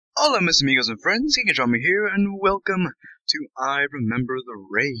Hola, mis amigos and friends, you can join me here, and welcome to I Remember the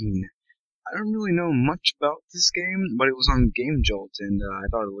Rain. I don't really know much about this game, but it was on Game Jolt, and I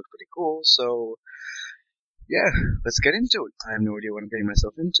thought it looked pretty cool, so yeah, let's get into it. I have no idea what I'm getting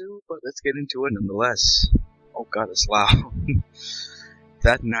myself into, but let's get into it nonetheless. Oh god, it's loud.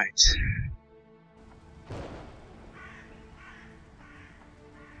 That night.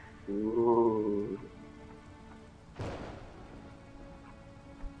 Ooh.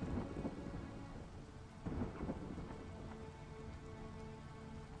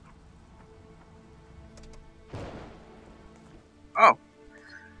 Oh.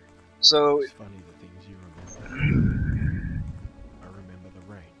 So It's funny the things you remember. I remember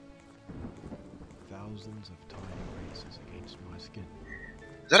the rain. Thousands of tiny races against my skin.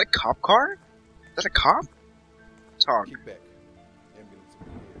 is that a cop car? Is that a cop? Talk. Keep back. Ambulance will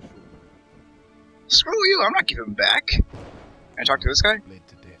be here shortly. Screw you, I'm not giving back. Can I talk to this guy? Bled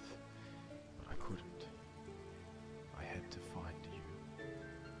to death, but I couldn't. I had to find you.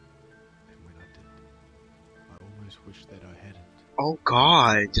 And when I did, I almost wish that I hadn't. Oh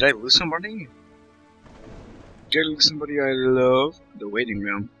god, did I lose somebody? Did I lose somebody I love? The waiting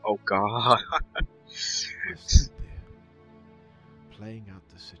room. Oh god. I stood there, playing out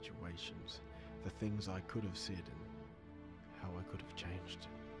the situations, the things I could have said and how I could have changed.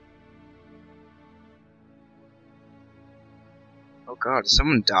 Oh god, did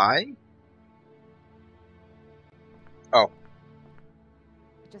someone die? Oh.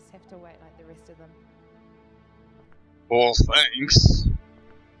 You just have to wait like the rest of them. Well, thanks.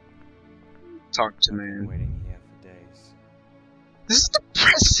 Talk to I've been me. waiting here for days. This is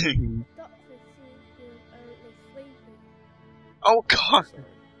depressing. Doctor says you're only sleeping. Oh god. Sorry.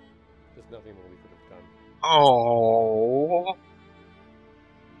 There's nothing more we could have done. Oh.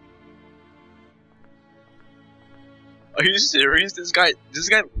 Are you serious? This guy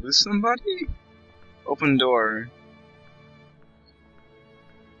lose somebody? Open door.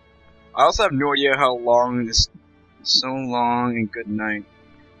 I also have no idea how long this so long and good night.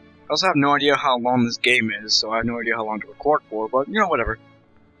 I also have no idea how long this game is, so I have no idea how long to record for, but you know, whatever.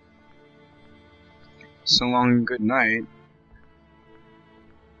 So long and good night.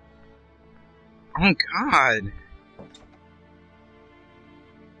 Oh god.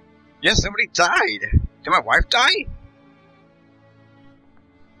 Yeah, somebody died. Did my wife die?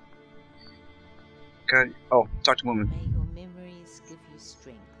 God. Oh, talk to woman. May your memories give you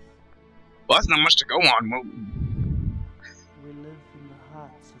strength. Well, that's not much to go on. Well, We live in the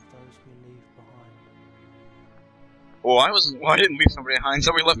hearts of those we leave behind. I didn't leave somebody behind.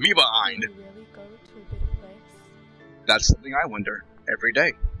 Somebody left me behind. Did you really go to a better place? That's something I wonder every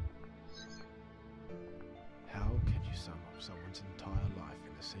day. How can you sum up someone's entire life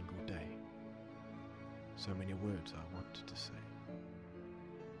in a single day? So many words I wanted to say.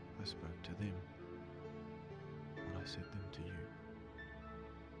 I spoke to them, and I said them to you.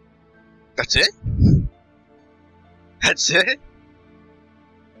 That's it? That's it?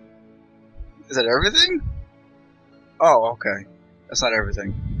 Is that everything? Oh, okay. That's not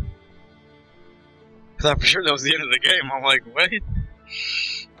everything. I thought for sure that was the end of the game. I'm like, wait.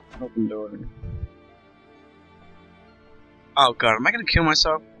 Open door. Oh god, am I gonna kill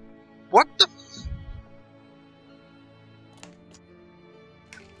myself? What the f-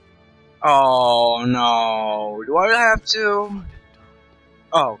 Oh no. Do I have to?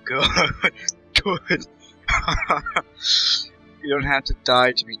 Oh, good. Good. You don't have to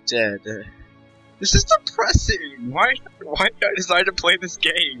die to be dead. This is depressing. Why did I decide to play this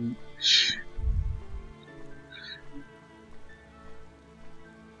game?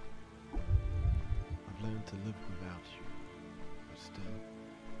 I've learned to live without you, but still,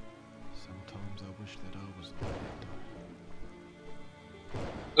 sometimes I wish that I was the one that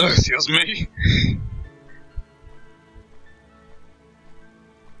died. Excuse me.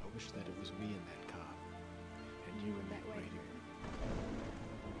 I wish that it was me in that car, and you in that radio.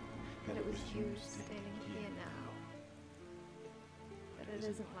 That it was you standing here now. But it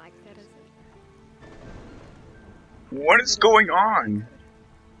isn't like that, is it? What is going on?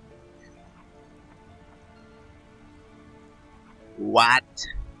 What?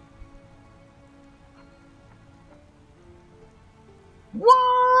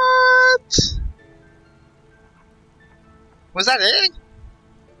 What? Was that it?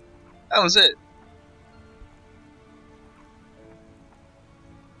 That was it.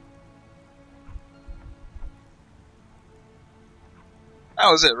 That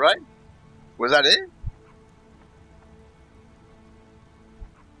was it, right? Was that it?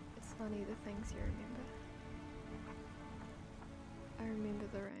 It's funny the things you remember. I remember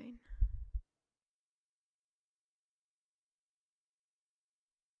the rain.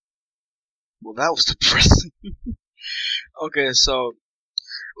 Well, that was depressing. Okay, so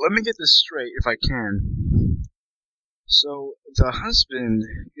let me get this straight if I can. So the husband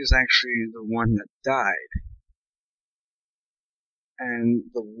is actually the one that died, and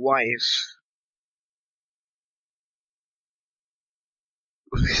the wife.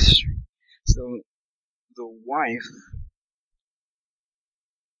 So the wife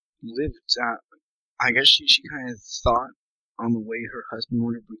lived. I guess she kind of thought on the way her husband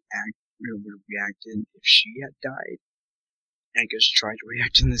would have reacted if she had died. I guess tried to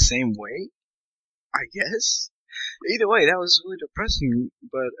react in the same way. I guess. Either way, that was really depressing,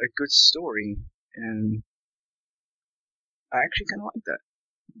 but a good story, and I actually kind of like that.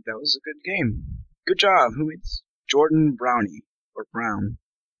 That was a good game. Good job. Who made this? Jordan Brownie or Brown?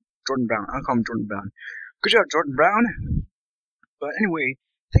 Jordan Brown. I'll call him Jordan Brown. Good job, Jordan Brown. But anyway,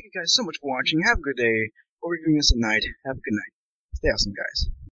 thank you guys so much for watching. Have a good day, or reviewing this at night. Have a good night. Stay awesome, guys.